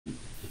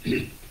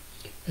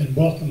And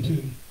welcome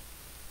to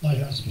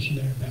Lighthouse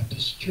Missionary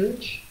Baptist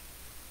Church.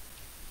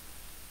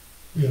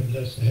 We are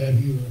blessed to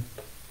have you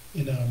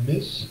in our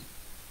midst.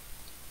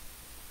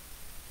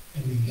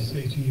 And we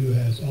say to you,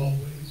 as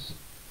always,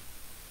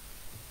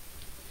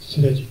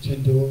 sit at your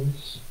 10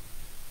 doors,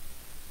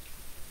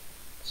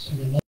 sing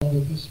along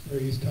with us,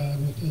 praise God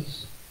with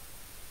us,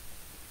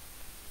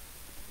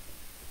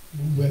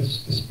 move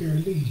as the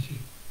Spirit leads you.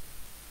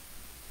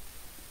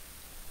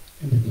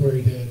 And we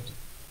pray that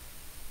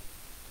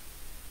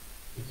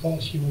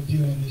because you are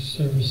viewing this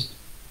service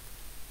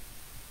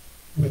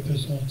with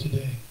us on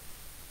today,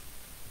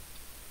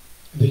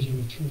 that you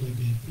will truly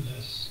be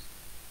blessed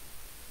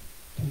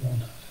from on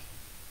high.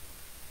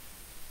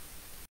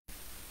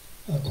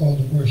 I call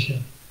to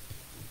worship.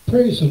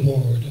 Praise the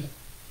Lord.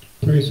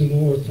 Praise the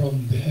Lord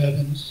from the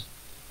heavens.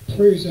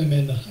 Praise him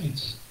in the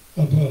heights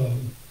above.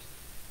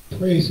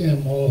 Praise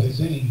him, all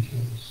his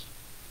angels.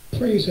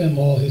 Praise him,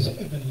 all his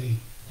heavenly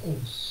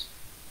hosts.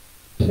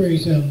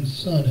 Praise him,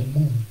 sun and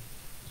moon.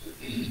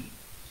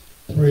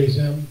 Praise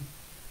him,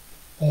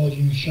 all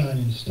you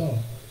shining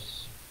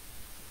stars.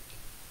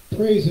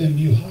 Praise him,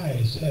 you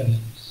highest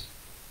heavens,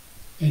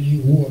 and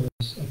you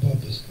waters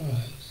above the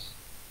skies.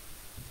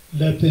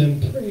 Let them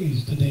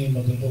praise the name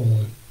of the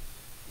Lord,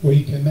 for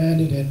he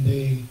commanded and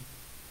they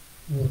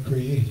were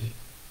created.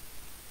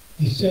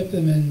 He set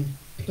them in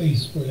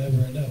place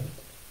forever and ever.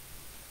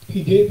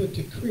 He gave a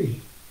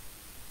decree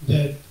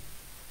that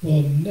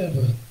will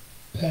never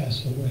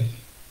pass away.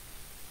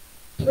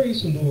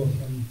 Praise the Lord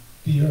from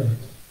the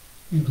earth,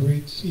 you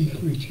great sea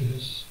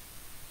creatures,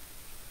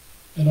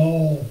 and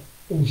all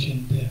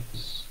ocean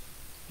depths,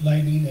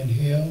 lightning and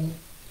hail,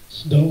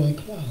 snow and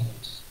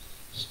clouds,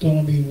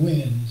 stormy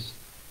winds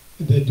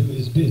that do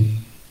his bidding.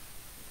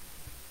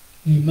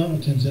 You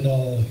mountains and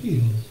all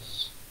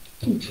hills,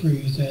 fruit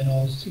trees and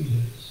all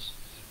cedars,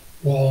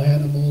 wild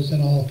animals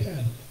and all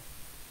cattle,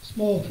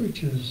 small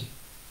creatures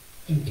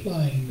and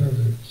flying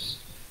birds,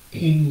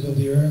 kings of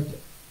the earth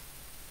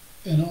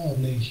and all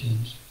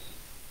nations,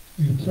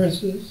 you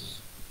princes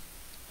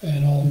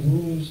and all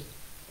rulers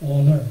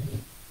on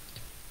earth,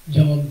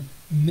 young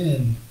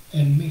men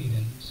and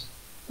maidens,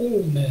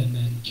 old men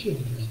and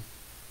children.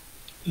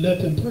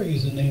 Let them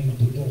praise the name of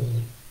the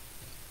Lord,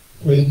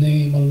 for his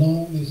name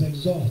alone is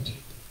exalted.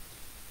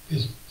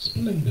 His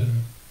splendor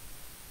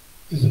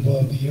is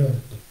above the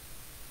earth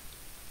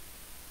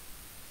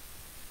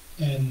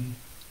and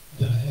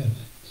the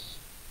heavens.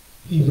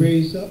 He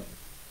raised up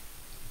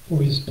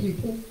for his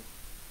people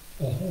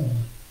a horn,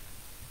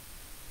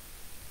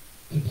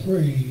 the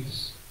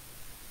praise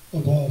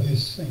of all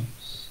his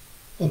saints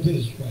of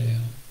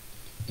Israel,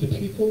 the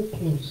people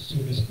close to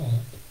his heart.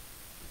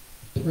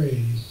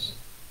 Praise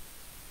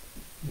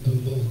the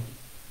Lord.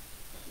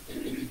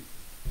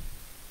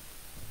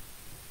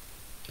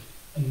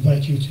 I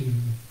invite you to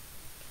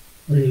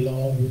read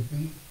along with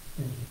me,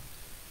 or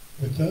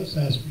with us,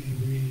 as we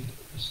read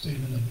a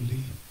statement of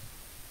belief.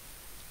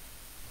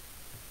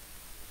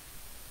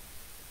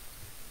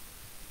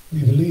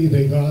 We believe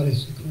that God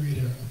is the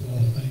creator of all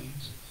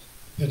things,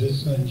 that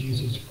his Son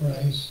Jesus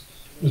Christ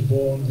was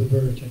born of the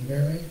Virgin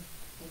Mary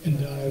and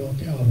died on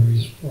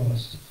Calvary's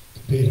cross to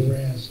pay the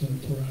ransom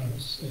for our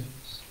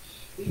sins.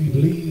 We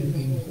believe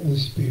in the Holy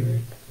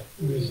Spirit,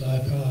 who is our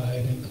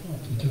guide and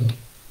comforter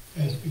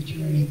as we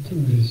journey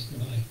through this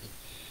life.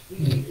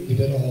 We believe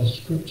that all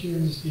Scripture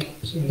is the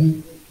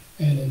absolute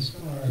and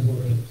inspired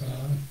Word of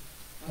God,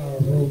 our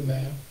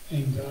roadmap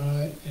and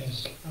guide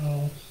as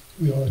how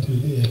we are to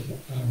live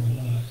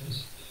our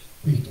lives.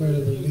 We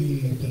further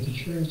believe that the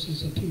church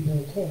is a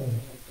people called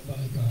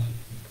by God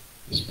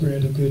to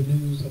spread the good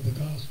news of the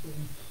gospel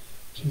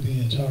to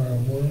the entire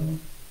world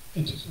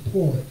and to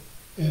support,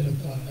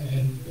 edify,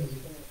 and build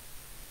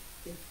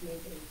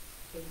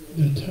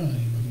the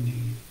time of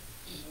need.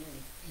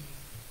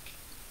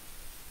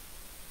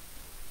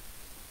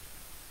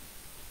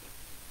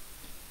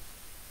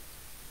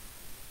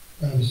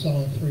 We have a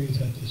song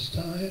praise at this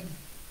time,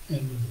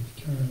 and we'll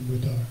return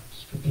with our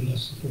scripture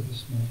lesson for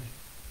this morning.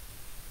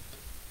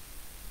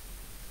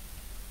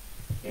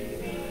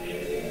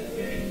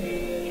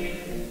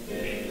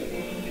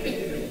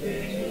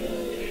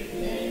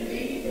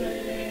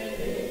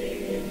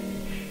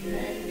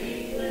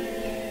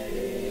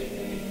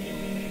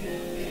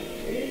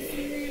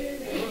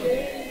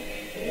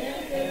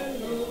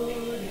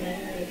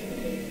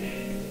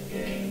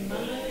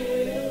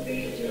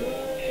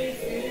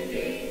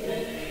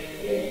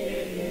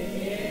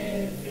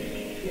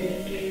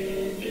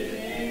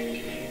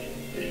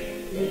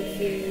 Yes.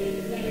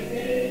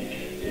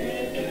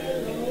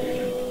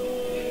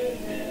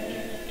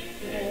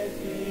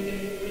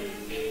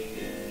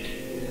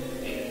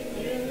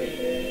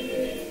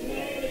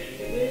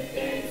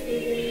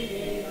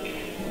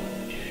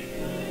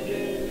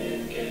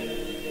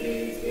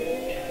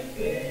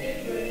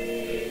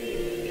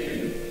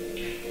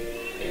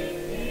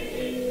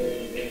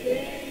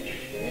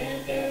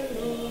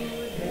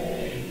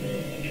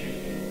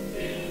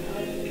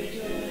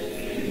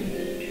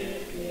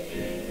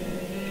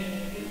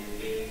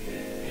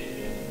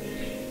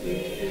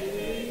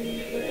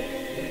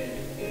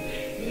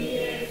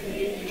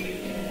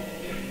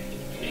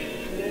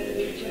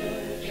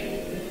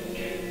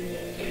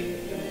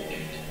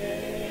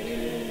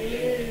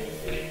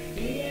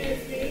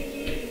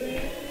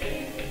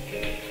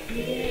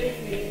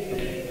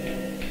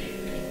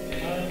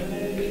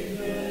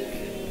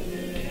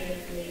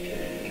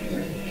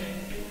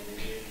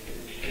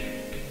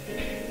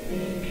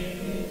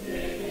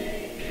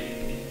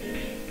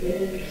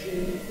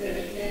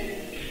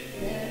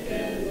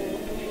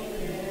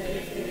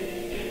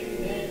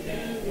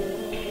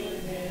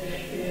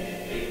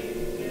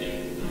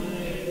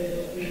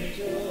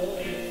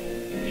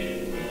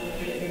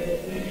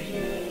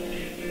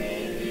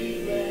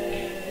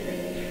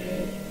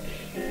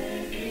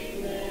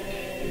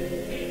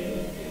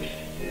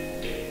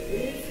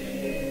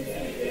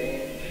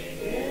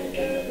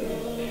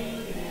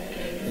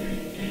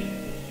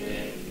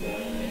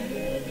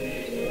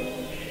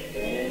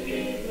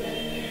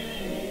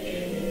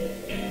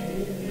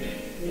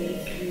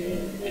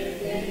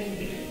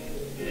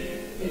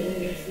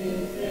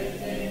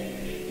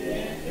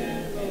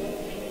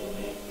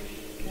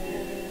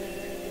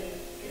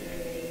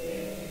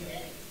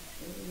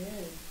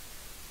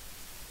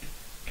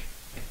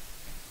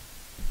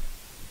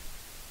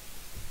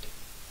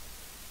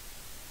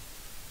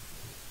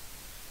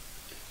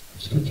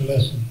 Scripture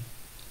lesson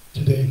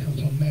today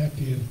comes from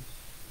Matthew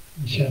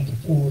in chapter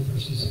 4,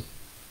 verses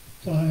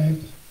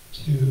 5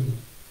 to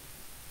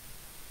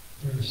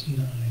verse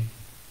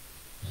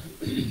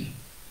 9.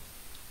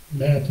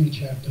 Matthew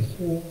chapter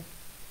 4,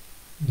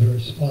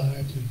 verse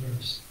 5 to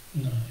verse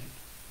 9.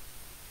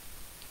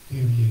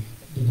 Hear ye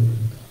the word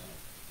of God.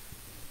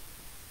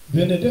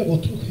 Then the devil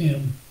took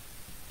him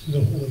to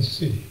the holy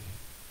city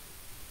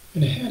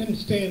and had him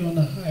stand on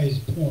the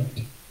highest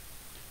point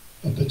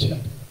of the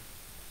temple.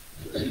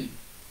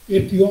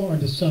 If you are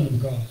the Son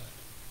of God,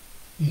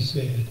 he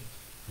said,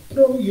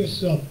 throw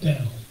yourself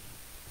down,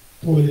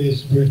 for it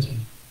is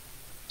written,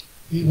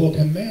 he will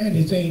command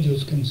his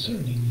angels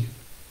concerning you,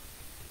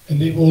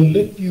 and they will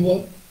lift you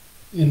up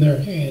in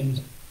their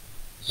hands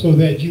so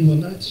that you will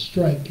not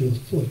strike your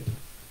foot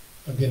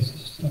against a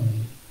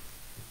stone.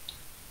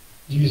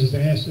 Jesus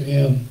answered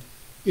him,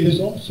 it is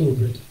also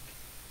written,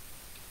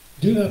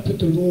 do not put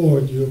the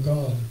Lord your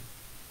God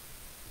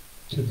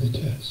to the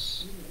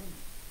test.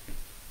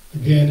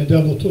 Again, the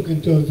devil took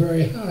him to a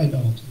very high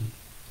mountain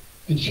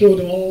and showed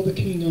him all the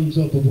kingdoms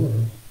of the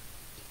world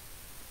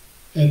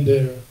and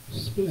their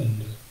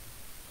splendor.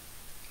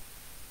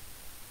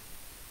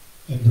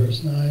 In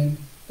verse 9,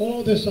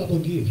 all this I will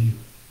give you,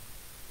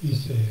 he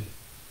said,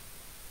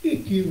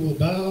 if you will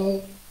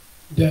bow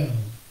down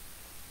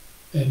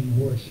and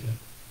worship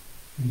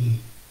me.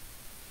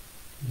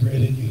 Read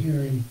in your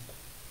hearing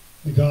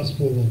the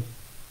Gospel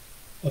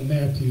of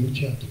Matthew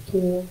chapter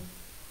 4,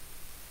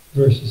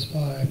 verses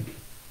 5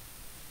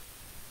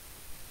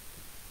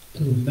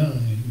 through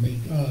 9. May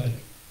God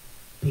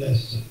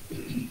bless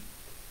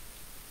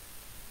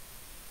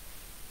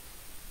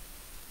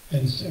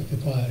and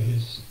sanctify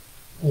his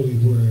holy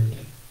word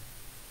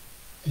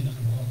in our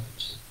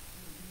hearts.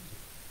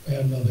 We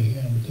have another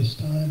hymn at this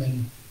time,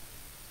 and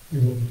we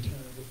will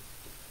return with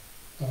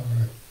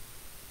our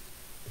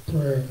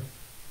prayer,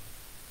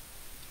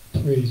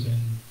 praise,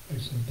 and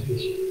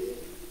exaltation.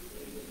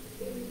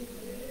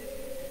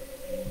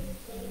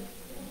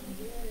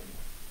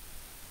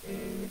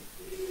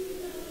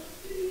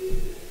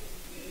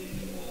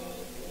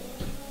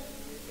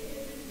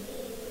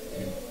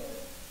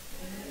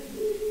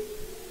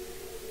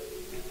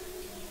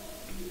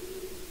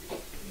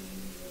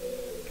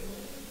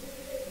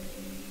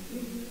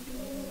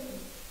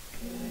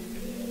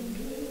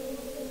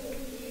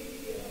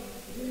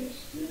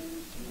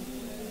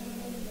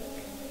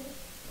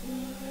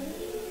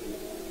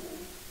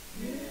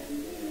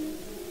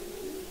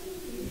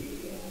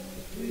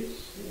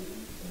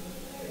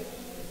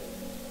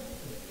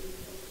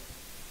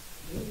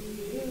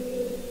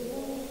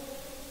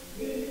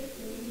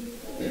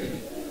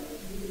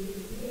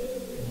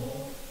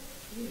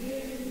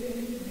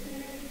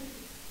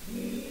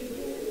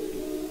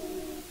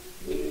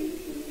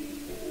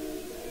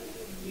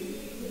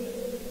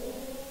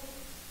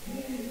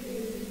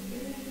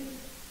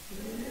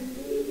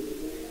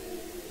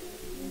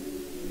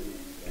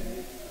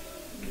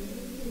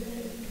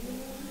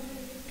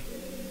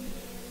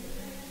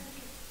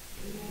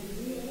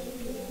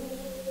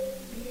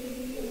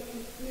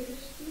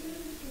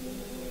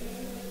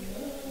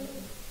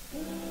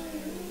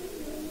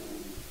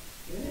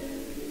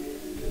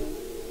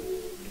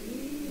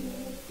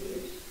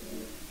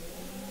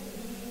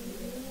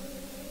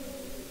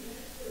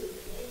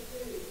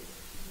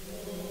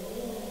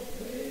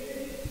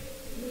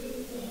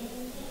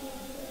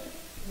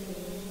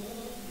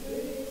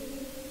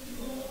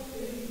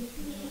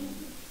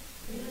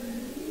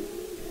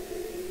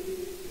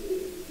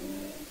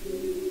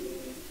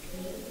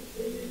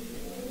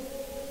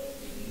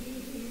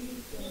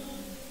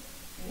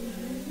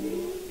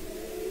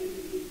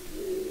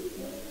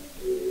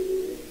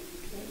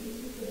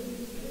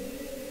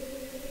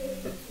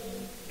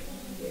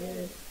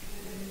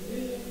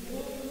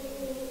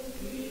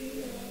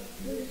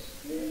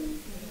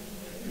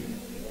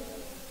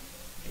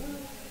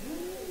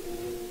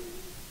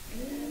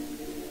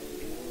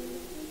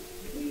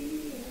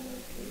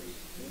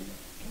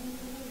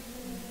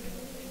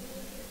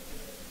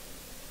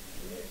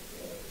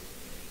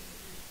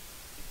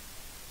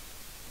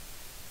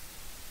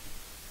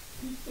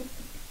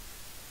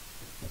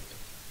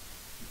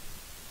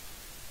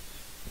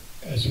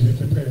 As we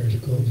prepare to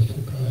go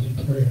before God in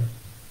prayer,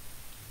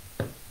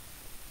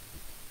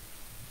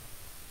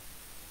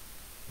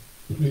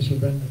 please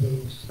remember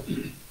those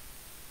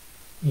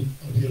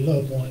of your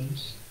loved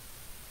ones,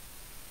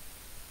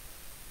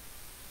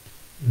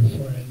 your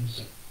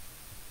friends,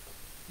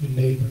 your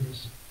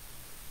neighbors,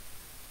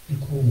 your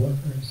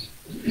co-workers,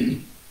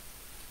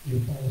 your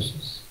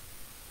bosses,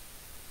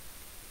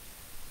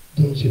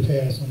 those you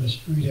pass on the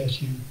street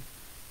as you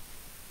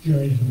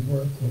journey to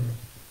work or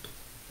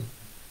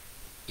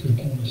to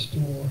the corner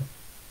store,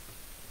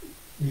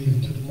 or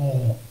even to the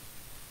mall.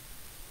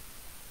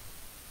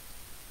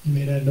 You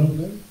may not know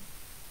them,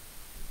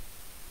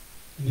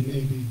 and they may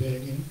be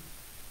begging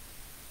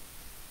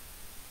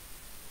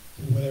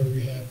for whatever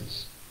you have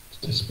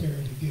to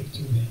spare to give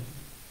to them.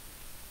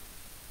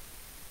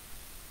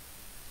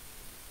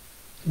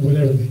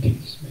 Whatever the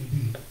case may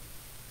be.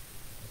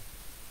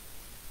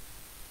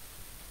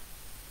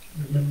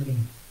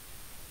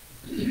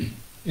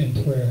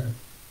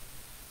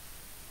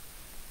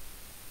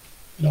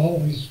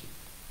 always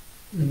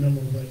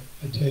remember what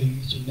I tell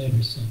you each and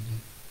every Sunday,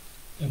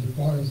 that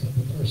regardless of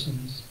a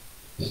person's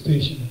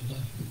station in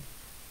life,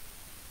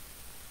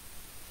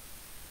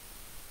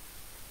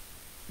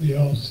 we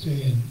all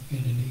stand in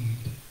a need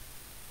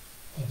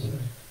of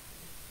prayer.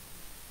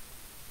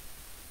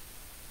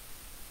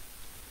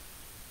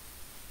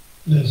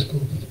 Let us go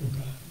before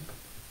God.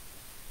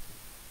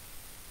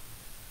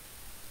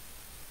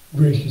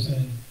 Gracious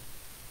and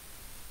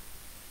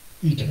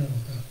eternal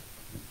God,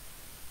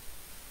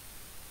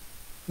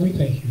 we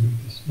thank you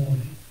this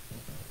morning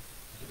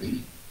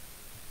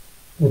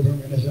for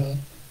bringing us out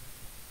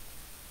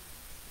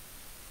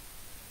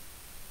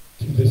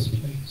to this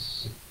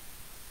place,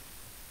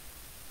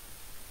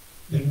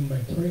 that we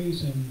might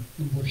praise and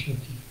worship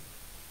you.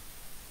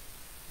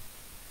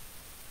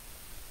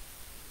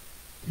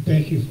 We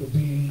thank you for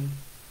being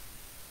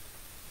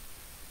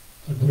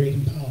a great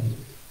and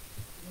powerful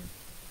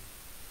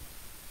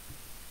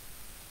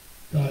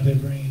God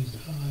that reigns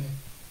high,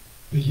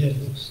 but yet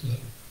looks low.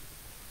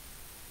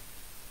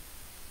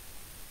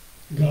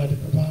 God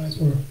that provides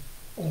for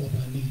all of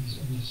our needs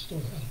from your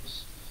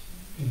storehouse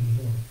in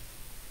the Lord.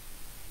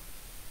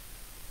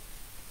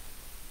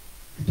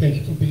 We thank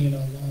you for being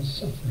our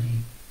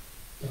long-suffering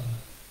God,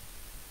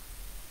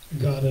 a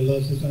God that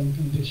loves us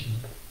unconditionally.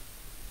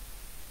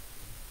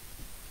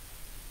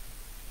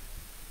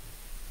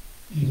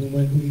 Even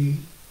when we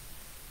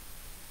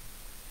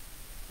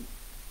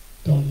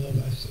don't love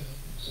ourselves.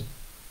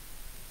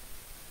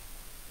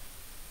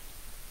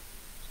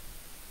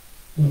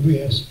 When we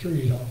have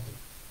strayed off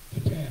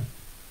the path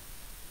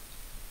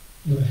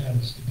you would have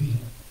us to be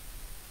on.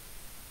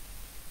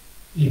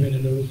 Even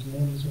in those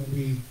moments when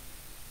we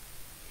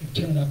have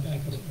turned our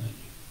back upon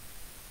you.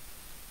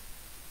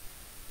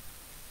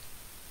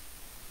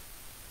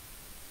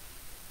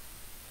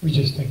 We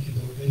just thank you,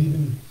 Lord, that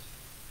even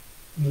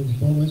in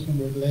those moments when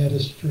we're led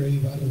astray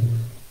by the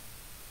world,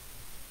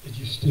 that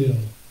you still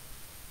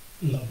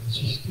love us,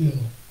 you still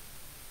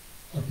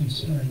are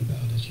concerned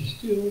about us, you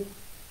still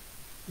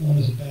want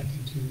us back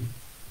into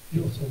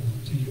your fold,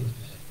 into your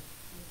family.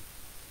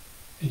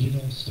 And you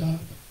don't stop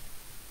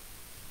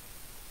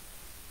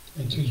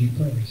until you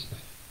bring us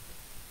back.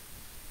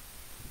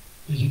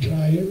 That you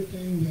try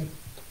everything that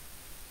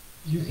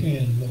you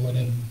can, Lord,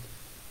 and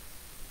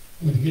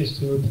when it gets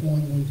to a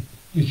point when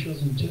your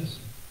children just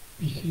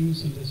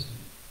refuse to listen,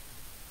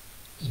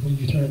 is when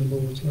you turn them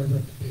over to a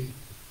reprobate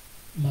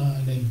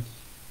mind and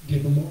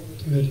give them over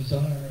to their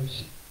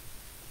desires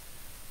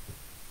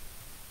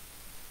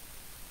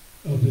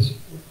of this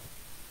world.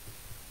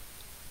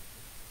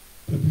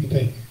 But we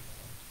thank you.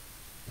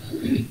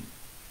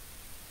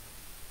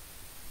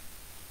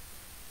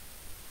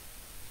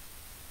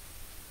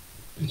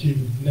 That you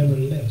never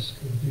let us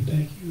go. We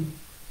thank you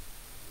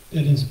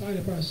that in spite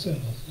of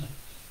ourselves,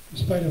 in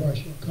spite of our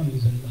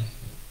shortcomings in life,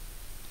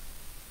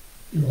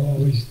 you're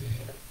always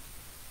there.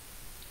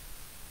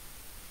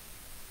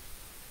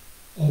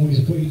 Always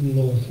waiting,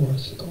 Lord, for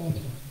us to call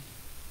upon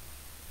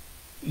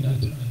you in our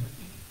time of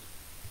need.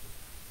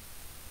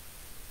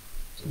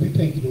 So we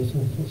thank you, Lord, for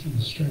a portion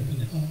of strength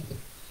and help.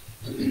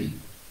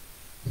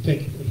 We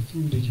thank you for the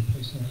food that you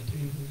place on our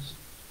tables,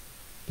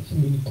 the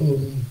food and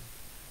clothing,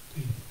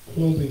 the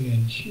clothing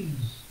and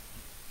shoes,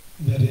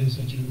 that is,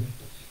 that you have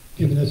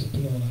given us to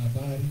put on our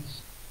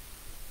bodies.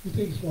 We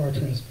thank you for our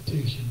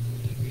transportation,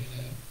 Lord, that we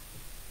have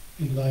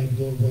in life,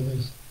 Lord, whether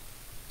it's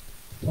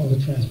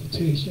public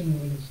transportation,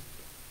 whether it's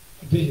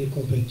a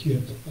vehicle that you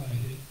have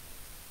provided,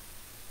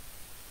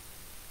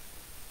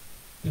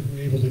 that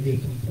we're able to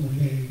get from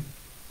point A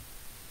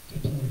to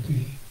point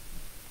B.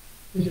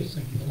 We just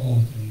thank you for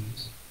all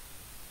things.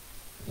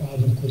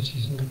 Father, of course,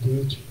 you're so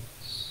good to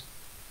us.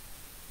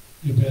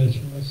 You're better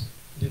to us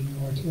than we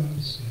are to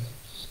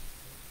ourselves.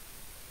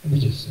 And we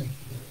just thank you,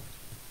 Lord,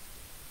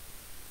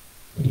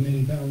 for the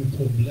many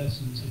bountiful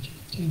blessings that you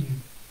continue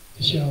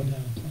to shower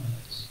down upon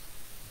us.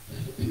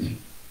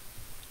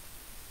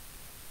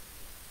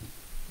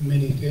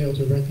 Many fail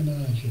to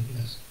recognize your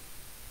blessing.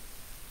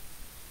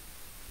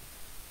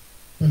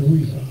 But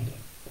we, Father,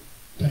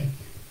 thank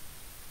you.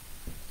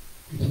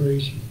 We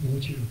praise you for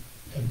what you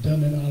have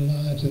done in our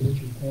lives and what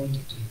you're going to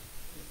do.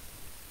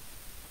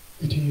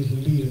 Continue to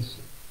lead us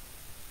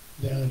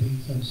down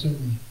these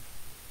uncertain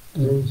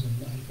roads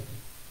of life.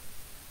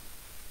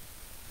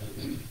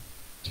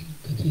 To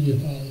continue to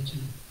follow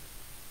you.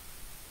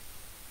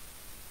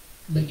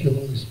 Make your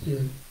Holy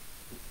Spirit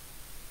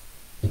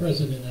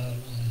present in our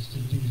lives to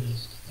lead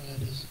us, to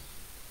guide us,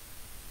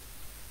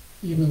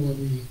 even when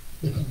we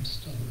become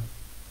stubborn.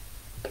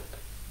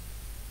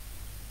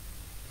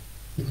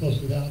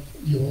 Because without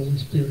your Holy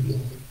Spirit,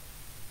 Lord,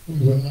 we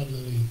will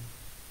utterly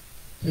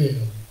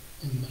fail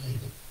in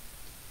life.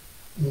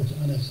 We will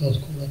find ourselves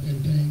caught up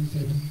in things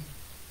that we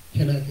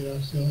cannot get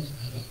ourselves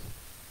out of.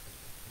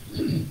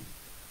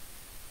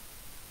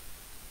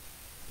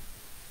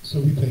 So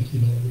we thank you,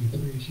 Lord. We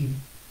praise you.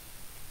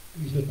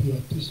 We lift you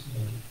up this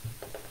morning.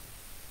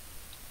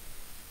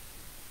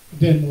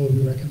 Then, Lord,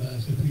 we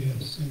recognize that we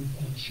have sinned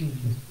on short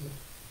of you.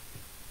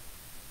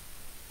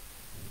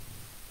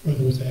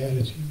 Whether it was an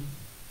attitude,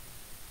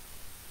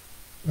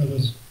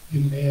 Brothers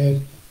get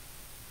mad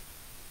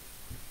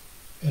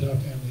at our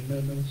family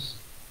members.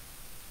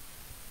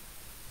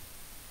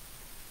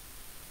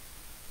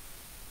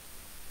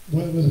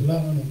 What was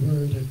allowing a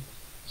word to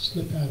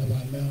slip out of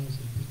our mouths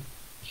that we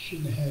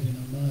shouldn't have in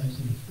our minds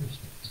in the first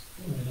place,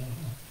 or in our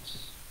hearts?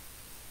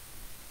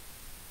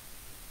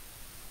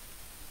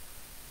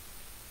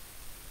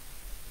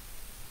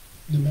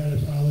 No matter,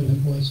 Father, if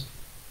it was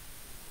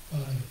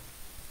by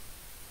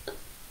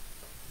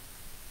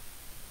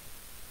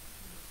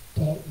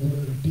thought,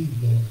 word, or deed,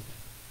 Lord,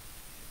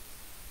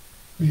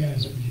 we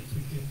ask for your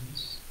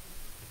forgiveness.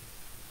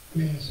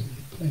 We ask for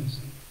your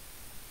cleansing.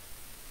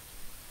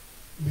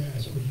 We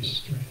ask for your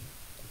strength.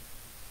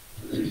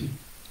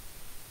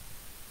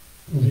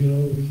 For we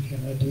know we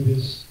cannot do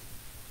this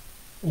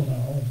on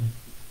our own.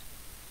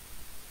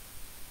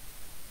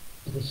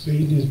 Because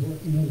Satan is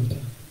working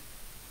overtime,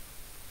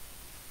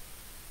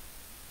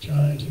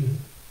 trying to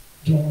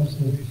draw us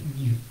away from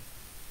you.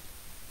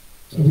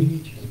 So we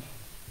need you, Father,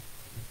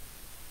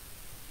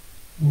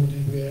 more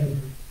than we ever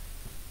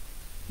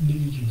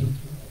need you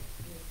before.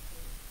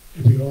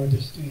 If we are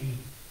to stand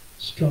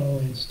strong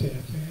and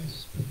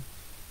steadfast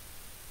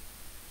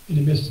in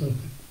the midst of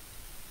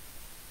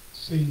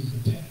Satan's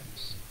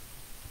attacks,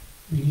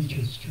 we need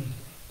your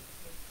strength.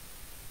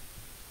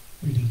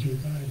 We need your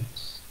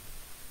guidance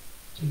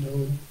to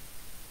know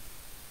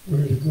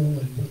where to go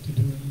and what to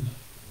do in life.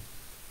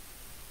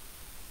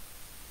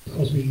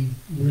 Because we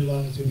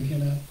realize that we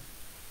cannot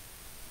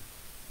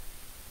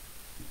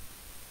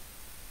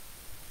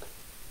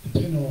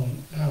depend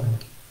on our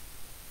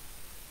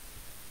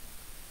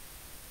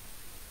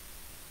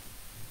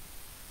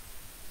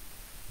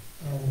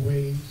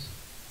ways,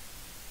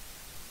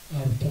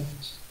 our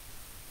thoughts.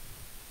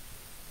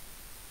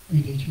 We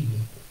need you,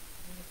 Lord,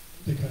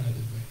 to guide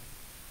the way.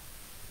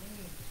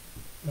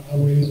 Our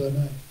ways are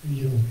not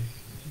your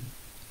ways.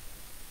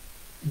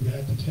 We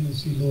have the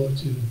tendency, Lord,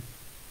 to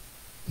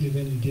give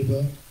in and give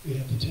up. We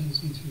have the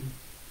tendency to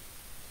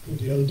go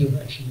the other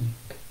direction.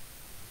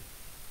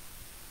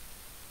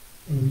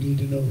 But we need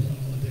to know,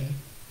 Father,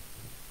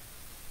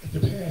 that the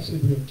paths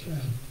that we are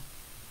traveling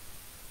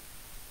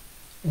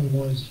are the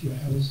ones you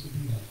have us to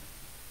be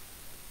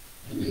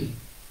on.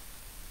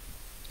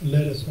 And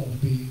let us all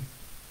be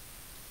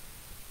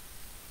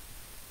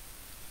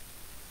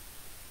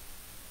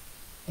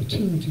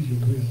attuned to your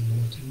will,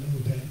 Lord, to know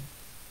that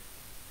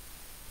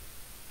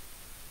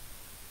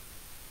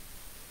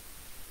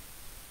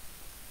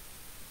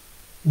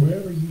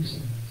wherever you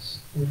send us,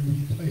 wherever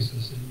you place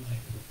us in life,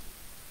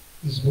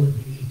 is where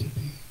we need to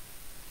be.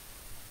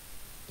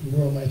 The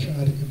world might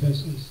try to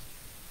convince us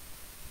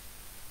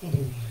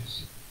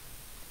otherwise.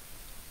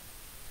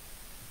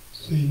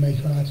 So you may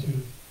try to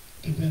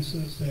convince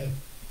us that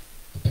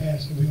the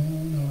paths that we're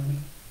on are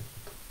not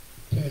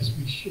the paths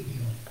we should be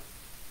on.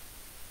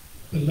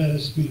 But let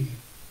us be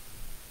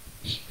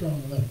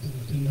strong enough,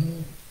 Lord, to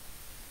know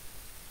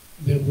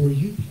that where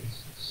you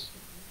place us,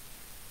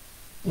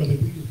 whether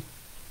we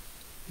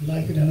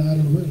like it or not,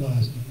 or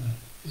realize it or not,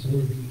 is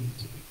where we need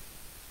to be.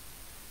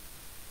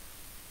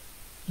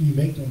 You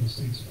make no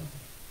mistakes, Father.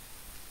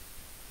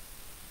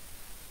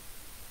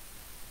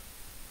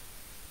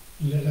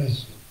 Let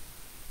us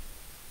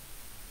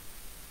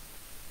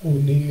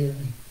hold near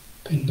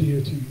and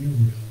dear to your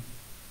will.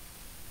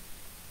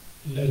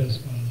 Let us,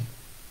 Father,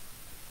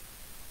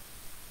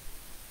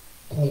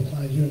 call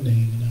upon your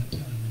name in our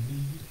time of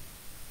need.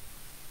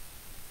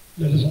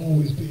 Let us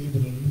always be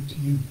able to look to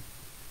you,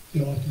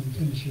 the author and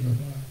finisher of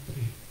our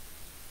faith,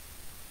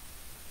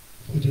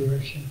 for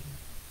direction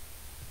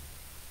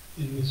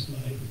in this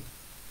life,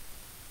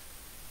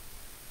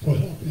 for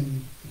help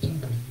in the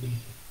time of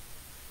need.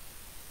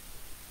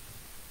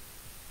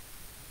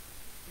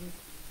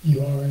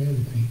 You are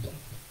everything, Father.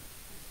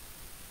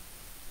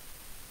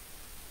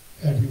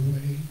 Have your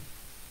way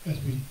as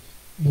we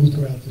move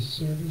throughout the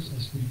service,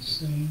 as we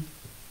sing,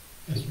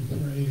 as we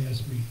pray,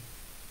 as we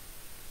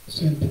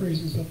send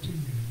praises up to you,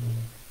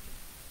 Lord,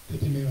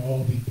 that they may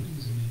all be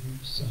pleasing in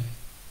your sight.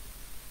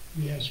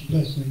 We ask your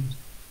blessings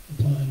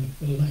upon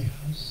the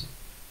Lighthouse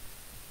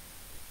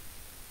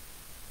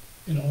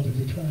and all that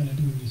we're trying to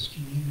do in this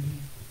community.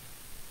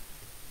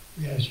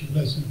 We ask your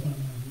blessing upon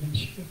our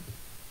membership,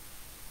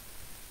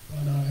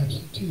 upon our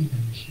absentee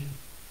membership.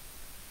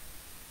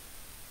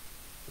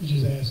 We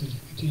just ask that you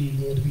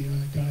continue, Lord, to be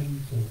our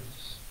guiding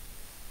force,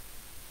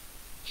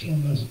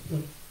 showing us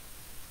what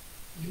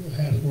you will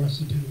have for us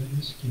to do in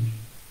this community.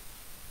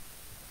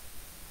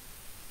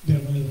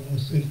 That when it's all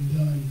said and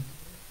done,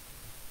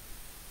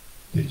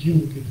 that you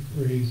will get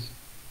the praise,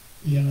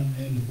 the honor,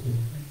 and the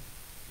glory.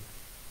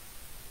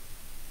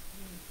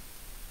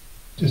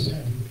 Just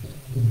have your way,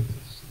 Father, with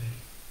us today.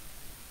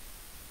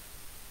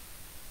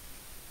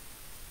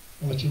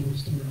 Watch over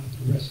us throughout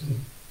the rest of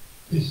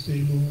this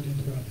day, Lord,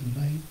 and throughout the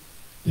night.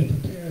 Then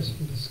prepare us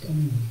for this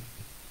coming week.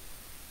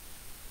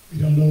 We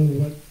don't know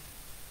what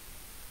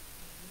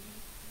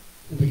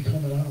will be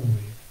coming our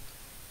way,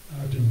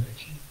 our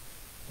direction.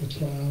 What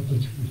trials,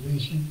 what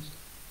tribulations,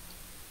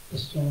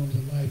 what storms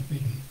of life may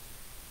be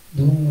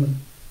brewing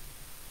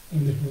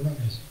on the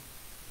horizon.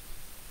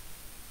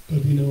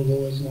 But we know,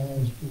 Lord, as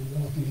long as we're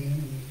walking in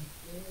and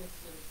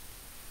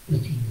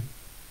with you,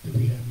 that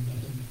we have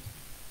nothing to fear.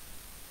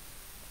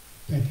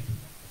 Thank you,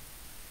 Lord.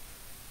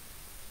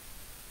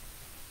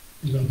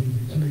 We love you,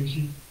 we praise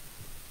you.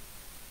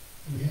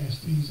 And we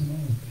ask these and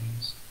all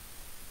things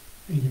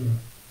in your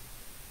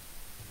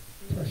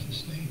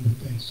precious name of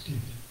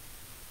thanksgiving.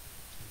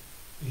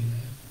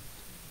 Amen.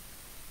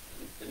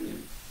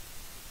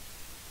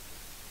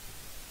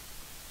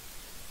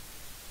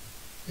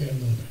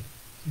 And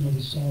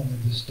another song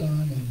at this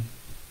time,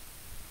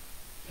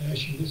 and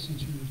as you listen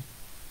to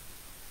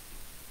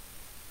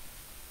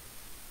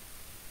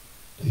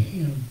the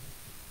hymn,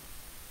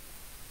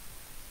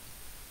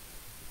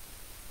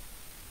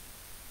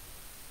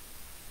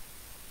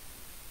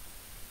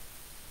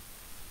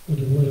 or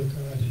the Word of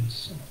God in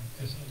song,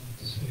 as I like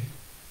to say.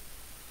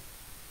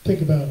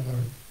 Think about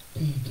our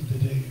theme for the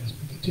day as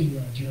we continue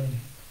our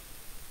journey.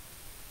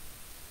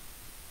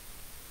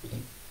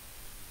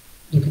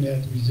 Looking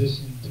at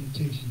resisting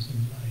temptations in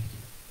life.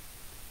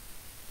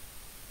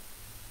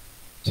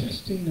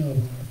 Testing of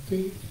our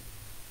faith,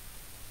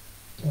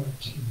 part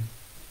 2.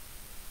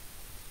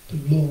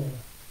 The law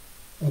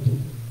of the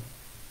world.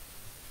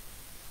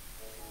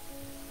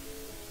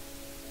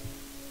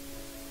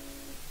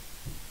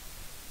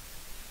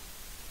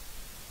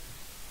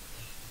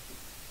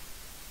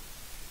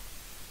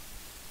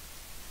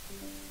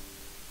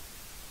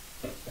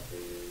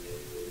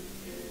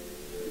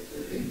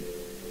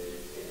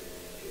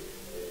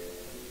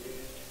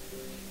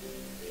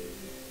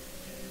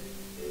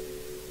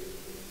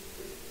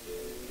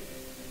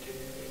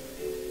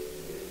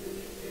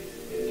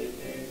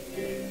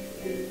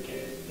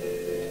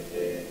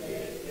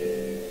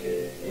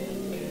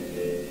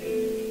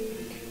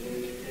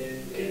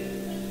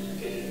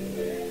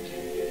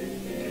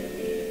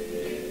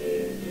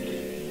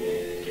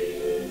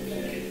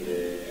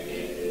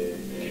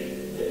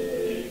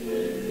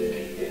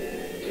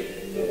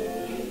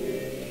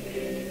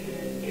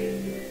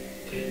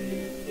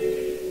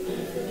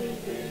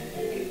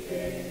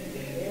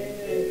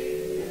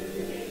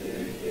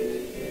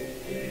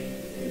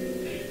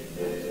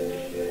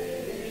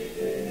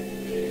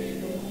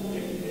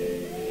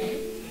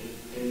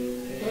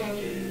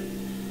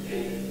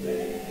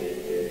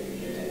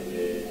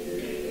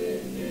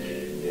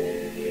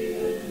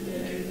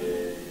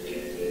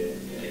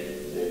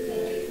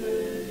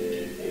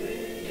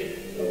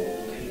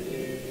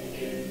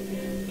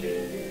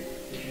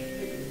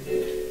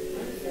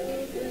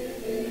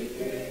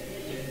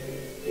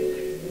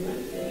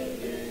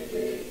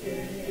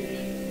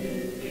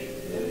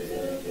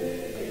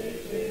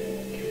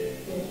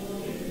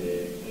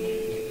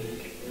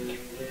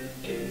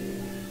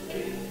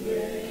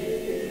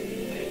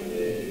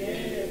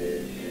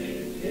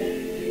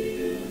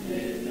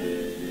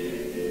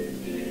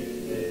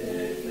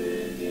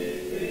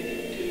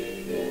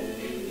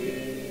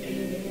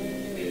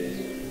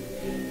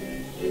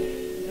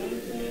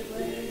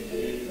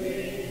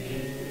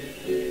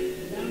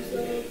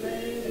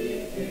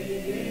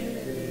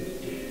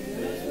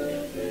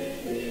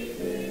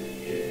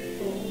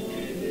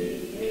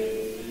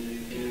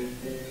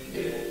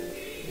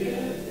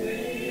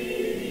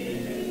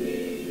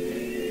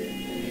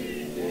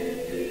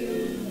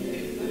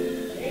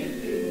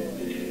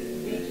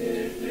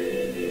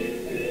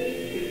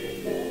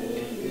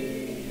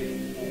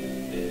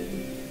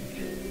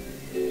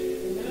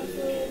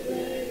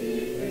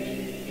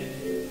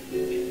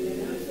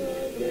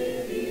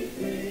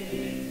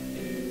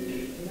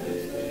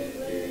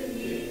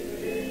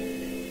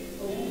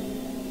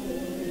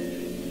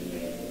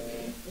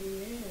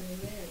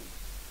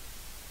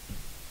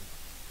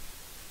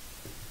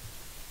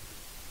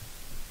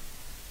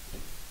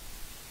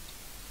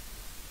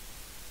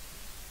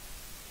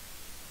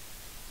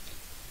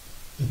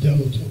 The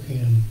devil took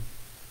him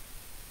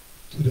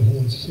to the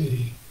holy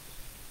city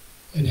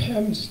and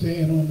had him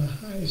stand on the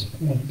highest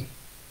point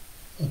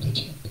of the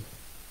temple.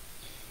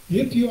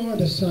 If you are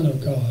the Son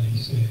of God,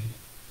 he said,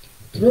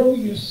 throw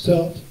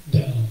yourself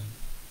down,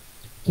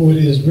 for it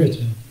is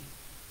written,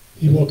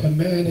 he will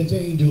command his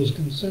angels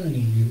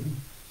concerning you,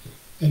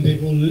 and they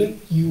will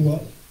lift you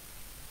up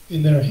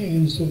in their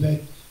hands so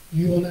that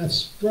you will not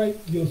strike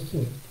your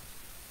foot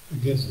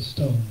against a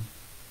stone.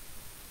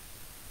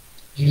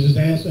 Jesus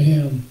answered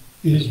him,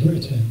 it is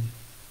written,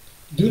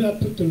 do not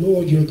put the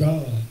Lord your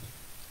God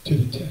to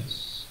the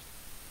test.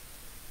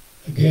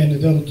 Again, the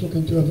devil took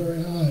him to a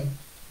very high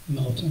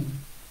mountain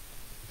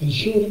and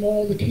showed him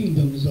all the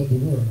kingdoms of the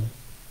world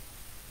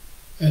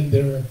and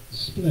their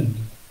splendor.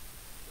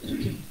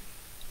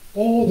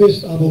 All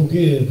this I will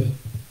give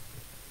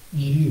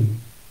you,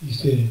 he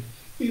said,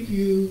 if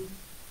you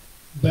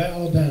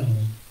bow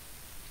down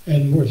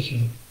and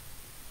worship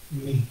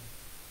me.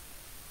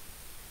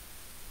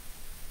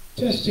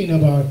 Testing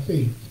of our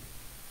faith,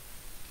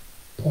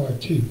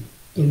 part 2,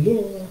 the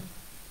lure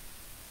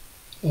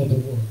of the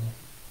world.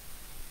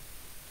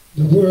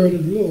 The word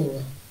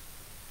lure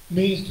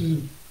means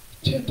to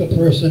tempt a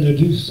person to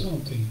do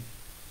something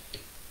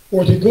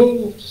or to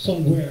go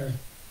somewhere,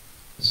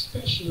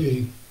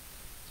 especially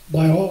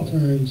by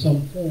offering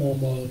some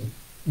form of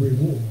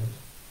reward.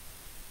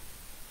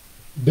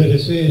 Better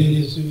said, it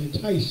is to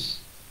entice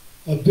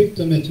a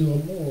victim into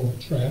a moral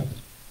trap,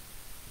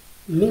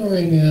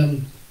 luring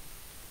them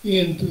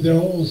in through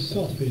their own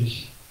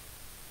selfish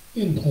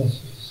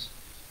impulses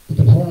with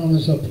the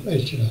promise of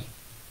pleasure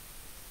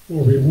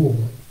or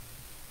reward.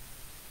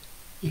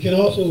 It can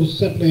also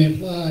simply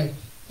imply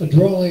a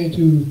drawing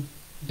to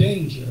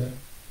danger,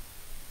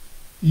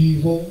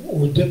 evil,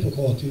 or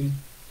difficulty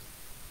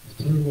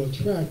through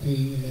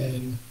attracting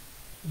and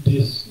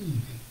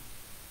deceiving.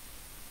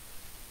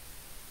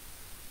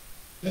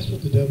 That's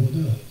what the devil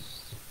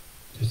does.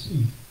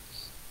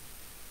 Deceives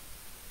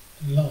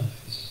and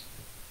lies.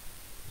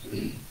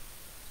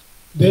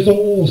 There's an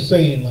old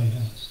saying,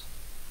 Lighthouse,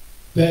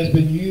 that has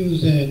been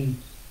used in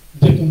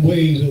different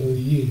ways over the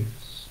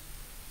years,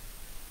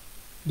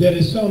 that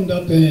is summed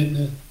up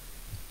in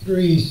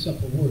 3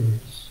 simple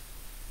words: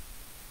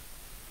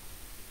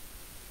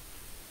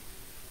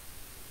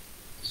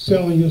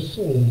 selling your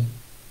soul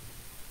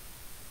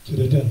to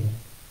the devil.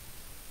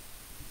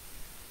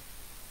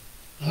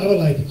 I would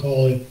like to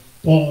call it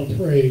falling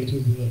prey to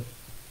the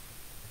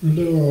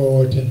lure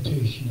or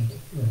temptation of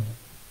the world.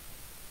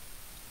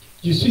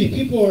 You see,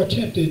 people are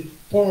tempted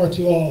far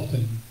too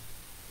often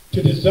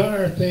to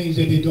desire things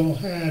that they don't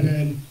have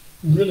and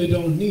really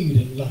don't need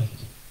in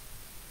life.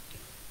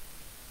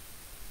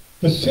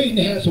 But Satan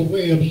has a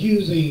way of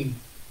using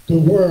the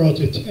world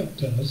to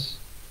tempt us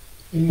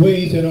in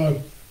ways that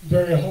are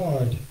very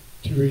hard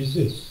to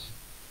resist.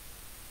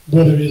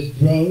 Whether it's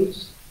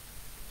drugs,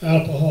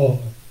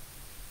 alcohol,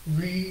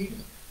 greed,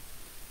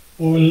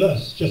 or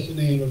lust, just to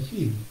name a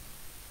few.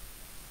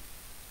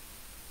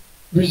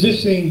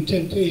 Resisting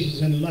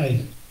temptations in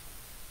life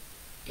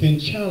can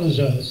challenge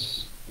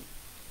us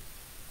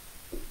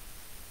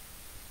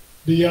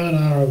beyond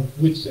our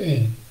wits'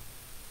 end.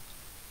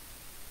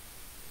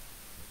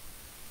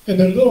 And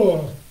the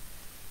lure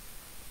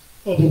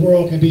of the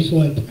world can be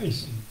so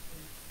enticing,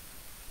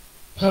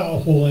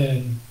 powerful,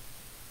 and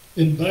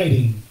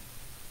inviting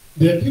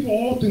that people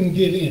often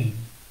give in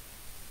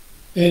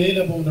and end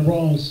up on the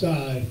wrong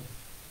side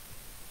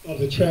of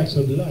the tracks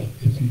of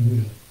life, if you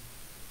will.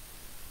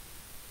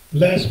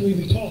 Last week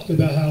we talked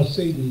about how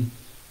Satan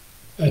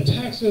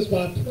attacks us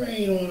by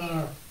preying on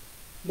our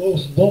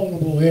most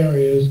vulnerable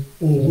areas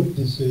or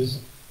weaknesses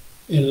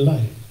in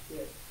life.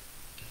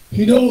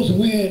 He knows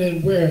when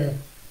and where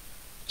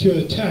to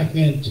attack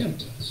and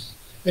tempt us,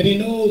 and he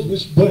knows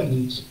which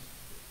buttons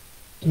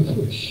to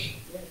push.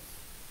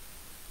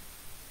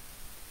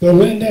 But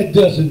when that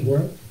doesn't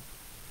work,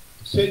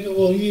 Satan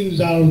will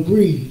use our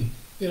greed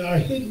and our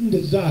hidden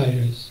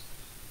desires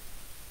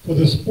for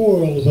the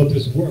spoils of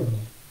this world.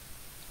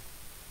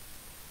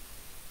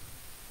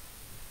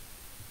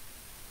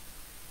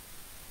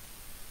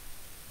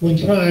 When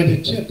trying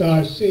to tempt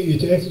our Savior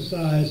to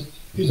exercise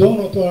his own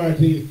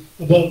authority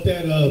above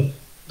that of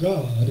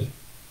God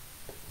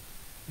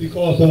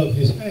because of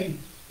his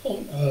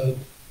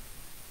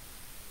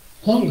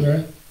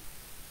hunger,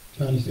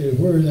 trying to say a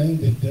word that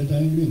ain't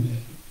in there,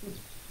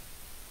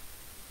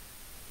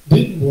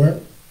 didn't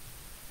work,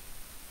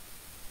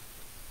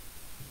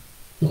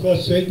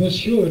 because Satan was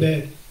sure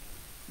that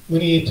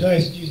when he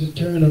enticed Jesus to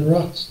turn the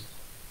rocks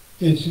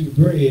into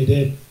bread,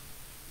 that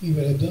he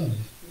would have done it.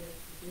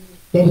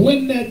 But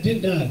when that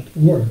did not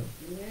work,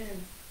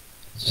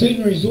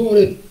 Satan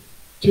resorted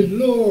to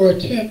lure or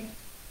tempt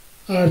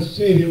our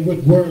Savior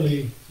with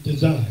worldly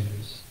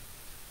desires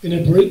in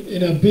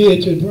a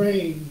bid to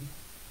bring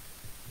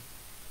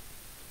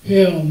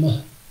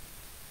him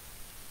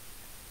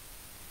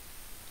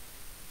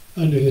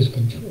under his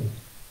control.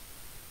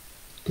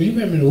 Can you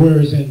remember the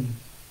words in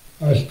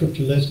our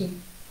scripture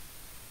lesson?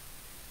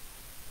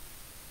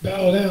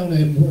 Bow down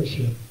and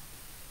worship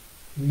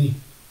me.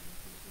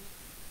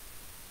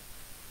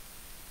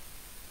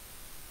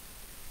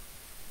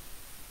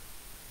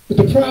 But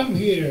the problem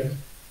here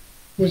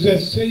was that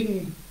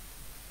Satan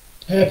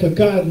had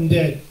forgotten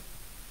that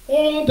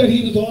all that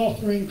he was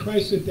offering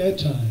Christ at that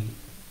time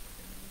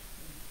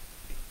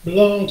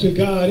belonged to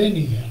God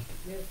anyhow.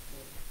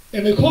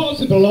 And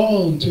because it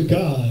belonged to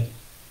God,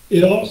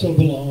 it also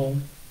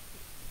belonged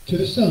to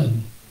the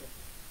Son.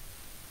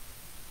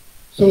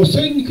 So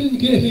Satan couldn't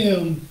give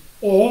him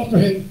or offer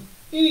him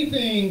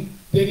anything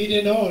that he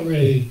didn't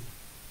already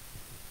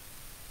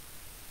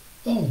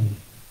own.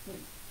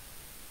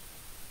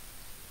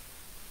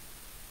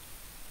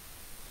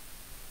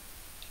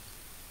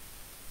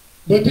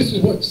 But this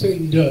is what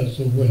Satan does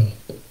so well.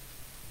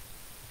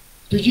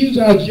 To use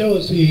our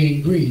jealousy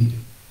and greed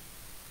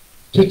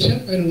to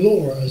tempt and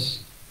lure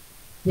us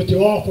with the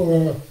offer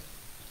or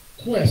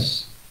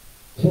quest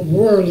for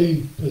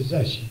worldly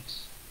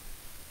possessions,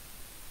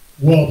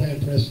 wealth,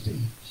 and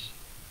prestige.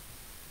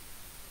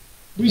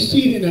 We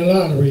see it in the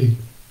lottery,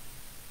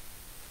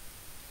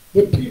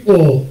 but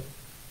people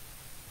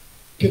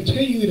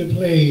continue to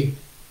play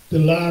the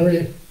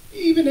lottery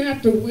even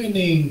after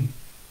winning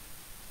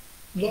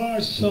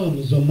large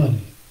sums of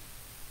money.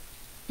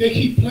 They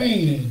keep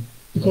playing it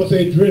because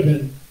they're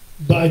driven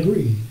by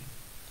greed.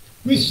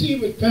 We see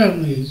with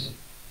families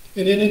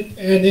and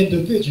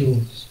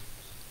individuals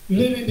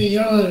living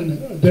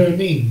beyond their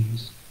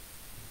means,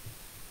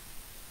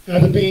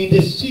 after being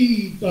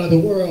deceived by the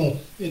world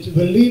into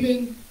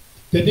believing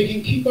that they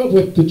can keep up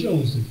with the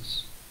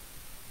Joneses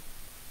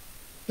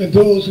and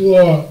those who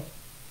are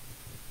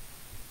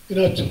in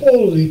a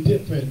totally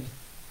different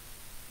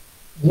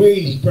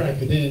wage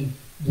bracket than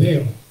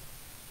they are.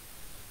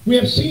 We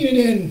have seen it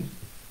in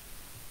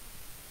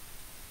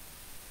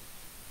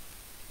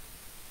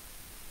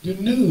the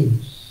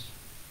news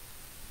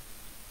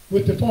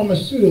with the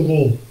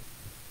pharmaceutical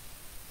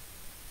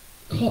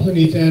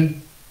companies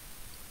and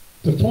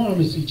the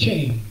pharmacy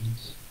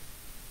chains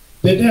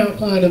that now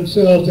find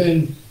themselves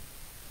in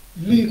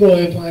legal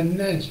and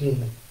financial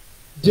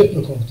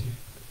difficulty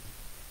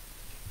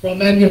from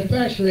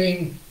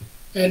manufacturing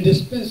and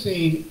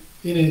dispensing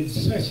an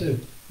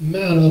excessive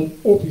amount of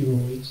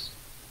opioids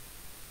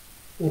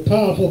or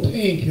powerful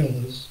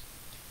painkillers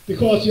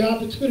because the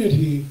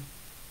opportunity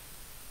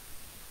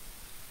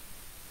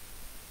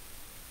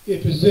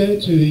is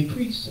presented to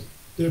increase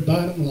their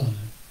bottom line.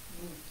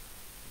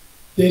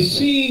 They've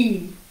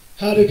seen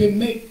how they can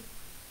make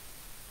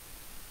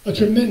a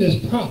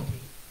tremendous profit,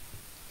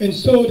 and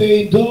so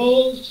they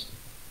indulge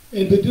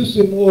in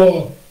producing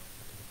more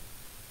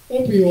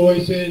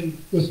opioids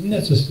than was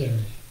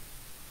necessary,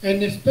 and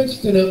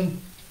dispensing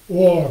them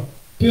or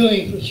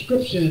filling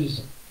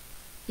prescriptions,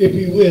 if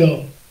you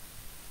will,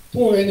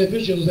 for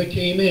individuals that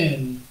came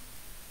in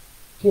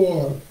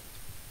for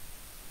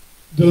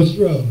those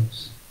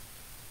drugs.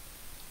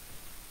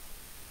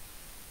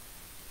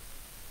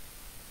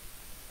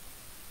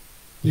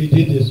 They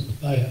did this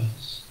with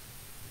Lighthouse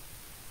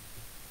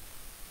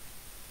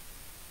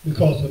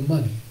because of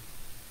money,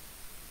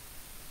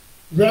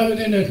 rather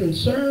than a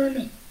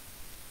concern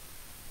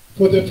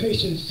for the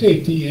patient's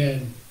safety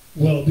and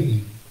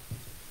well-being.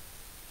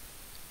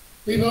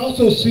 We've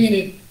also seen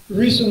it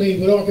recently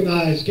with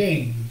organized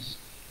gangs,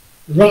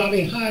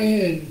 robbing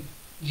high-end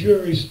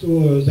jewelry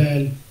stores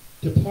and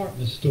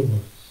department stores.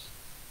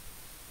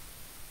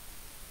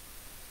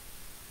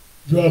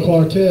 Drug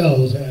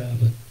cartels have,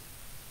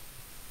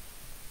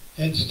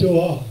 and still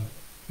are,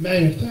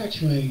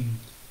 manufacturing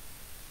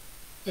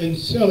and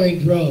selling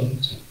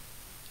drugs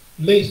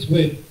laced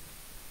with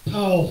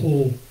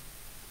powerful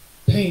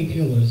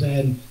painkillers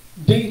and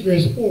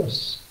dangerous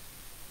horse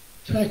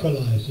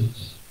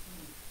tranquilizers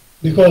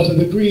because of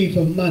the greed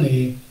for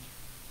money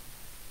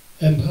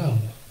and power.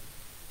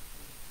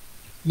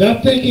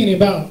 Not thinking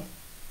about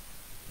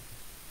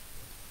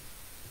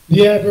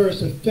the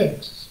adverse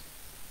effects,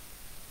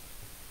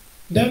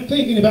 not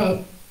thinking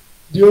about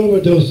the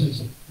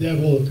overdoses that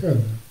will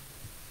occur,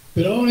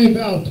 but only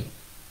about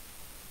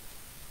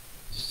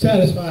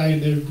satisfying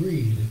their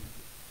greed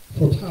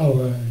for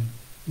power and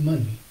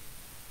money.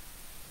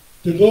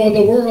 The law of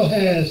the world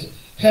has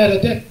had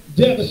a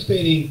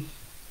devastating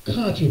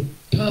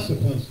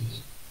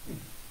consequences,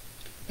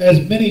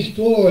 as many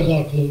stores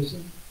are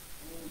closing,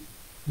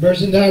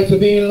 merchandise are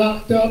being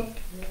locked up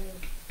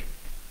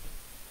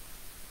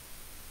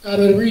out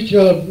of the reach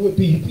of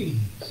would-be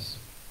thieves.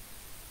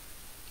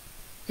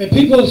 And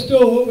people are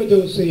still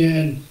overdosing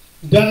and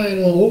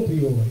dying on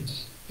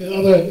opioids and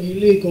other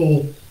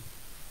illegal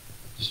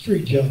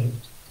street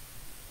drugs.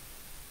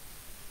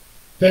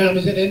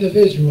 Families and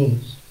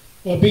individuals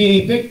are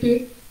being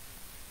evicted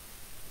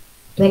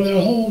from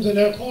their homes, and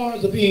their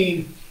cars are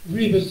being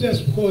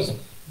repossessed because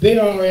they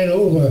are in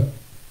over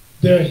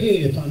their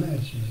head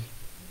financially.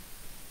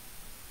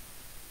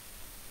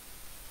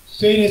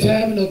 Satan is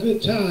having a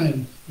good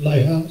time,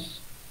 Lighthouse,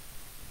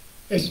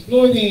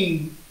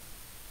 exploiting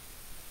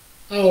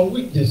our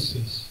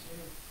weaknesses.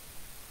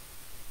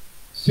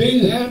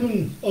 Satan's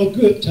having a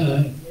good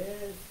time,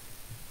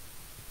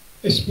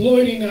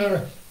 exploiting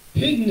our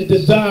hidden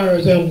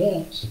desires and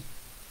wants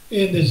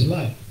in this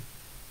life,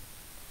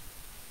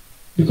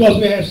 because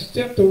we have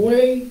stepped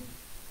away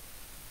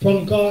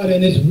from God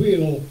and His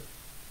will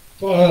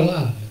for our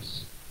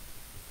lives.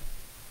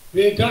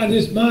 We have gotten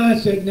this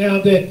mindset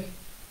now that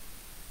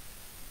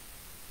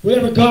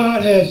whatever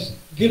God has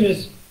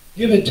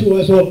given to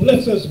us or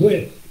blessed us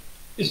with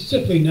is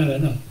simply not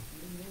enough.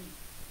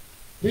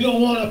 We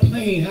don't want a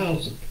plain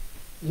house,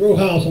 row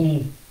house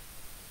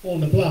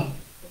on the block.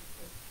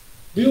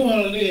 We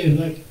want to live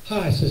like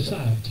high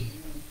society.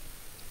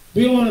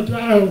 We want to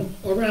drive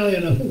around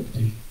in a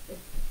hoopty,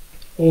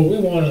 or we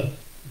want a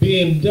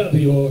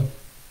BMW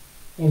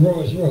or a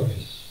Rolls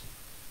Royce.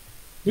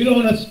 We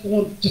don't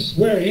want to just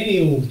wear any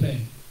old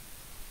thing.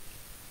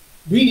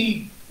 We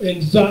need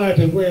and desire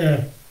to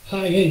wear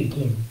high-end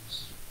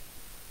clothes.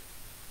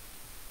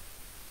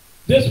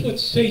 That's what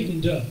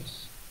Satan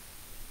does.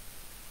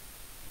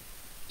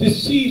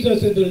 Deceives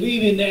us into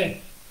believing that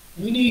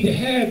we need to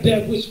have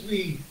that which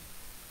we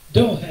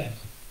don't have.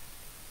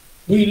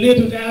 We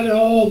lived without it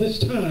all this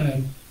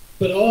time,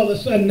 but all of a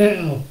sudden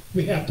now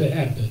we have to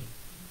have it.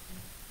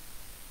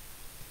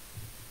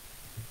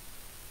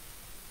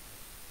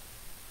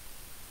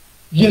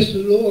 Yes, the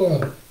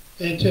lure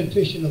and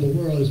temptation of the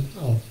world is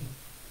powerful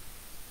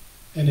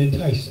and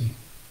enticing.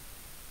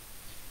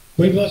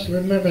 We must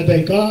remember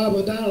that God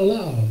will not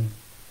allow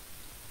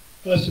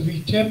us to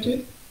be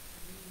tempted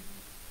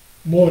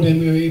more than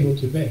we're able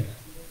to bear.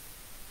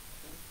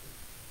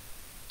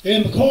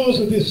 And because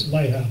of this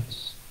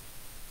lighthouse,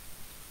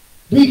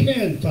 we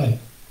can fight.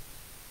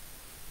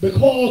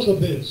 Because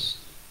of this,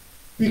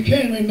 we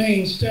can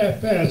remain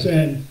steadfast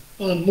and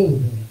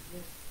unmovable.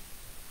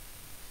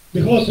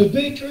 Because the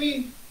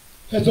victory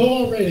has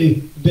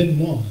already been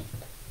won.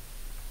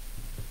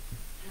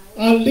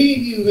 I'll leave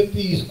you with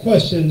these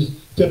questions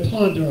to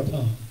ponder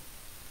upon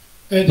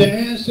and to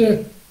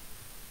answer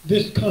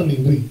this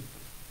coming week.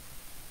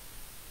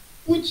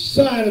 Which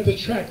side of the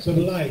tracks of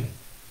life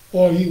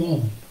are you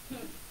on?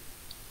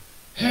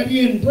 Have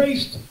you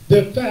embraced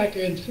the fact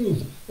and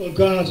truth of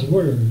God's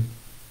word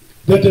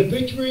that the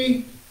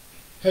victory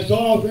has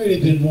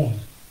already been won?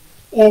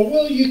 Or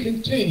will you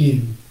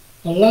continue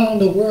allowing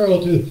the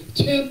world to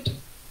tempt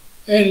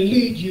and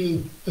lead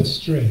you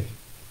astray?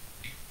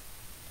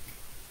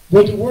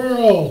 What the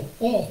world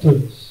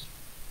offers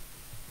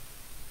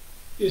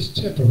is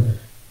temporary.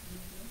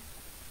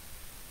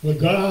 What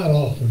God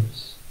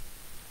offers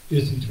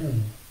is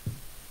eternal.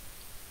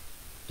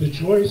 The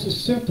choice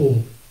is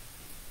simple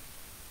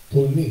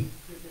for me.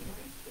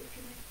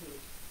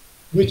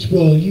 Which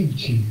will you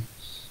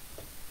choose?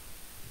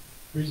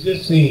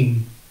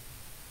 Resisting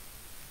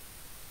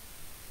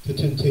the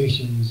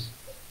temptations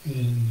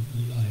in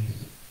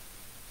life.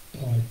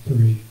 Part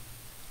 3.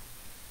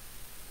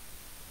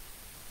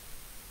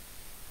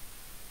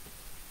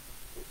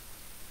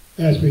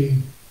 As we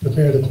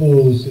prepare to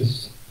close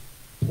this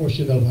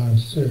portion of our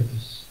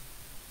service,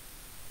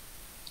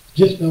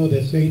 just know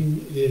that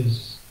Satan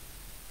is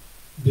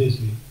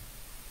busy.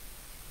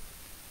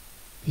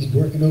 He's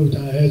working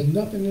overtime. It has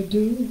nothing to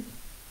do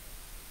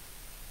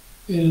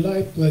in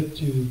life but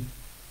to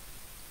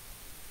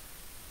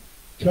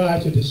try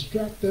to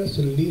distract us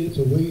and lead us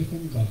away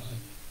from God.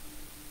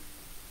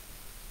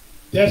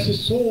 That's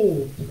his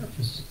sole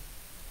purpose,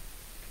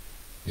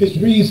 his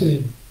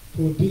reason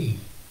for being.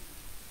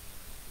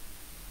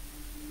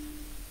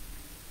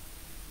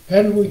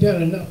 Haven't we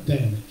done enough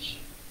damage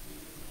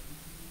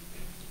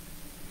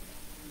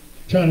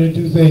trying to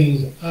do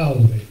things our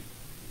way?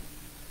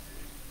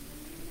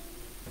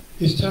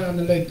 It's time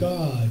to let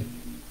God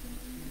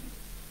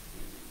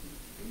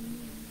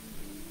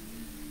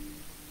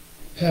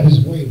have his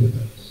way with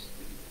us.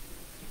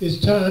 It's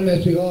time,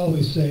 as we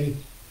always say,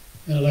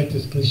 and I like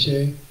this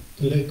cliche,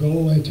 to let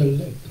go and to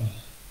let God.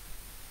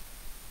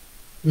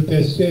 With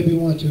that said, we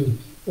want to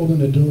open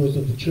the doors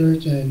of the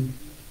church and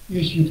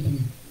issue the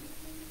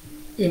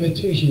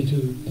invitation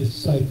to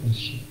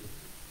discipleship.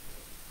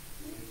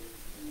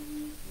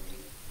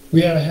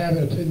 We have a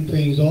habit of putting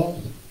things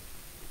off,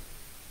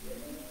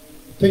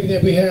 thinking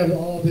that we have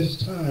all this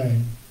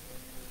time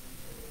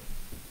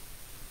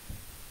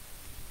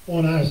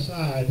on our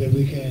side that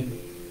we can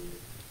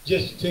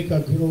just take a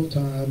good old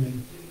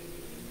time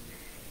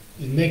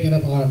and making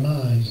up our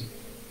minds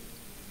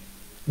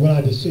what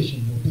our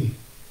decision will be.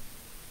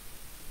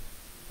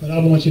 But I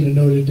want you to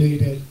know today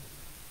that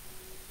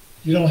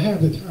you don't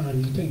have the time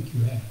you think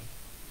you have.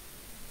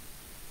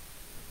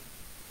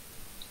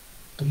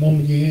 The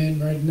moment you're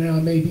in right now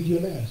may be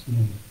your last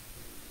moment.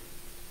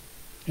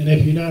 And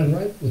if you're not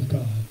right with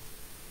God,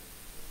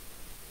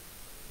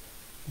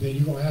 then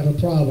you're going to have a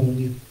problem when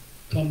you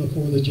come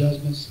before the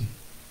judgment seat.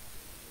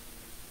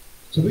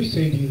 So we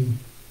say to you,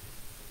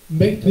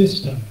 make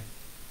this time,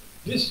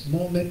 this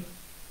moment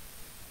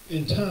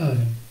in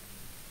time,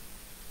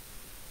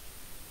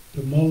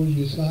 the moment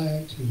you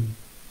decide to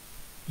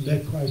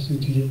let Christ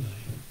into your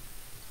life.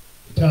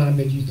 The time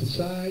that you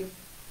decide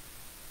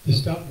to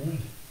stop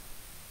running.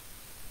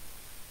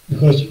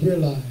 Because you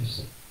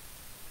realize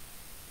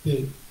that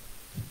the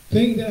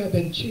thing that I've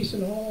been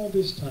chasing all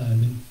this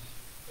time and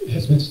it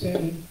has been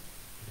standing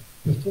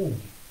before me.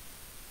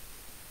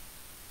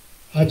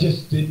 I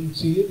just didn't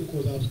see it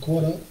because I was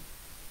caught up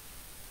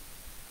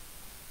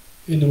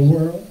in the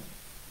world,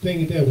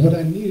 thinking that what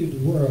I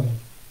needed the world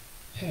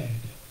had.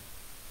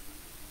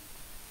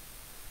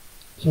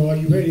 So are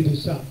you ready to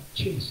stop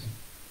chasing?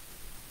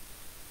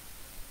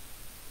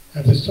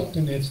 After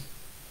something that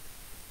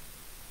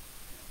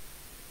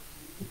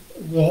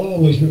will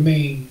always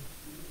remain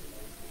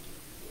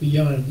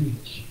beyond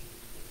reach?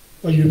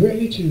 Are you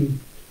ready to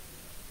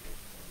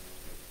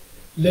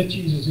let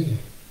Jesus in?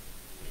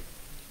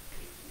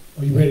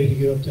 Are you ready to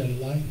give up that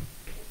life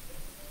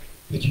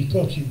that you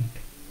thought you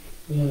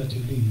wanted to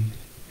lead?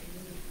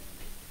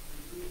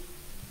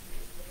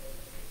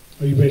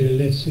 Are you ready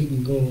to let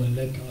Satan go and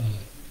let God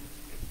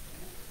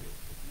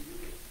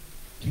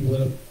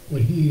do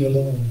what he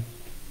alone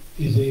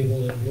is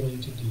able and willing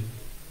to do?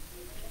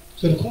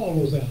 So the call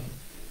goes out.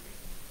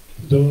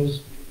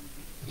 Those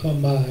who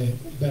come by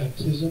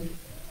baptism,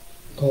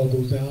 the call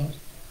goes out.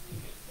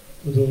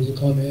 For those who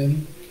come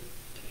in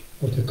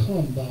or to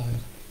come by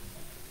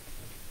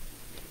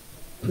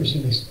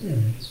Christian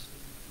experience,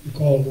 the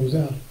call goes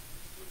out.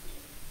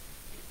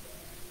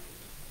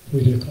 For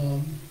you to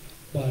come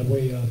by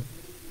way of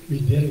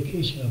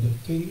rededication of the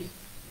faith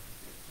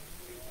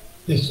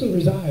that still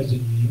resides in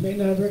you. You may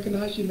not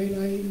recognize, you may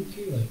not even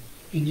feel it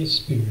in your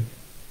spirit.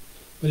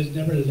 But it's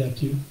never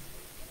left you,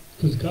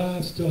 because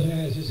God still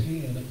has his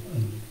hand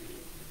upon you.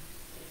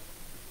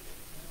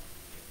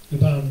 The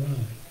bottom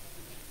line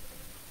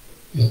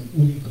is,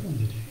 will you come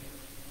today?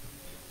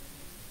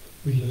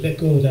 Will you let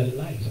go of that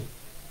life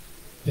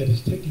that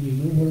is taking you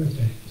nowhere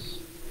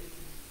fast?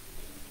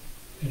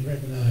 And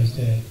recognize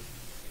that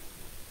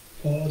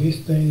all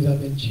these things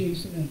I've been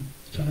chasing and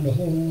trying to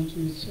hold on to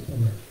is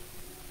temporary.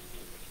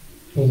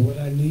 But what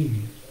I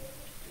need,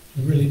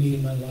 really need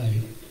in my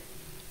life,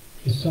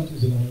 is something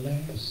that's going to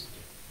last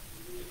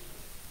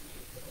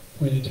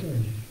for an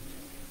eternity.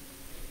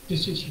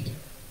 This is your time.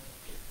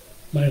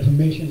 My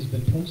information has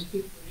been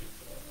posted.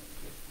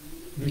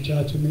 Reach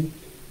out to me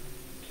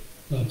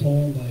by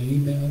phone, by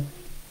email,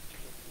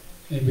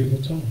 and we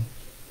will talk.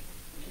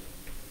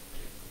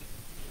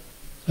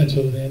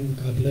 Until then,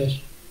 God bless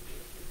you.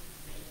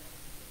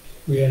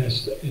 We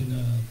ask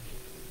and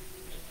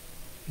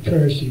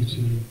encourage you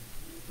to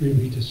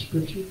reread the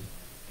scripture,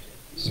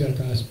 see how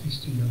God speaks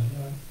to your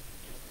heart.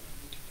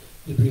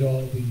 To read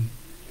all the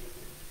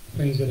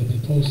things that have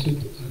been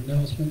posted,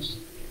 announcements,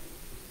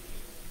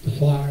 the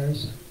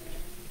flyers,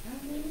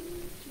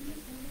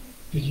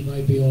 that you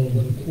might be on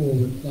with a poor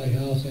with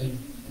Lighthouse. And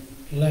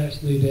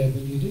lastly, that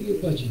when you do your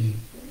budgeting,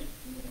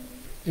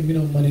 and you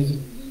know money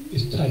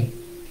is tight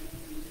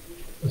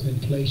with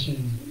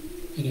inflation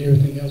and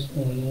everything else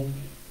going on,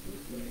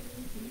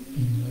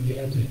 you know, you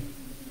have to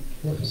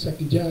work a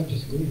second job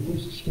just to go to the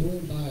grocery store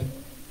and buy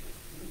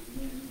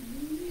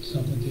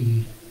something to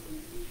eat.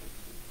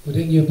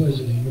 Within your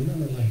budgeting,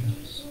 remember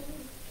Lighthouse.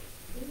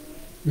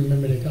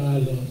 Remember that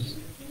God loves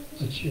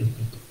a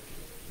cheerful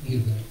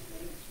giver.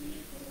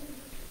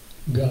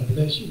 God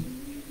bless you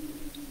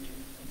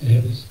and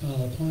have his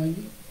smile upon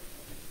you.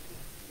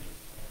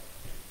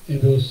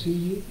 And we'll see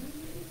you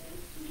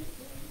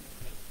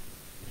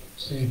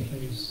same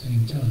place,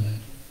 same time,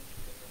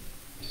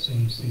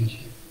 same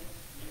station.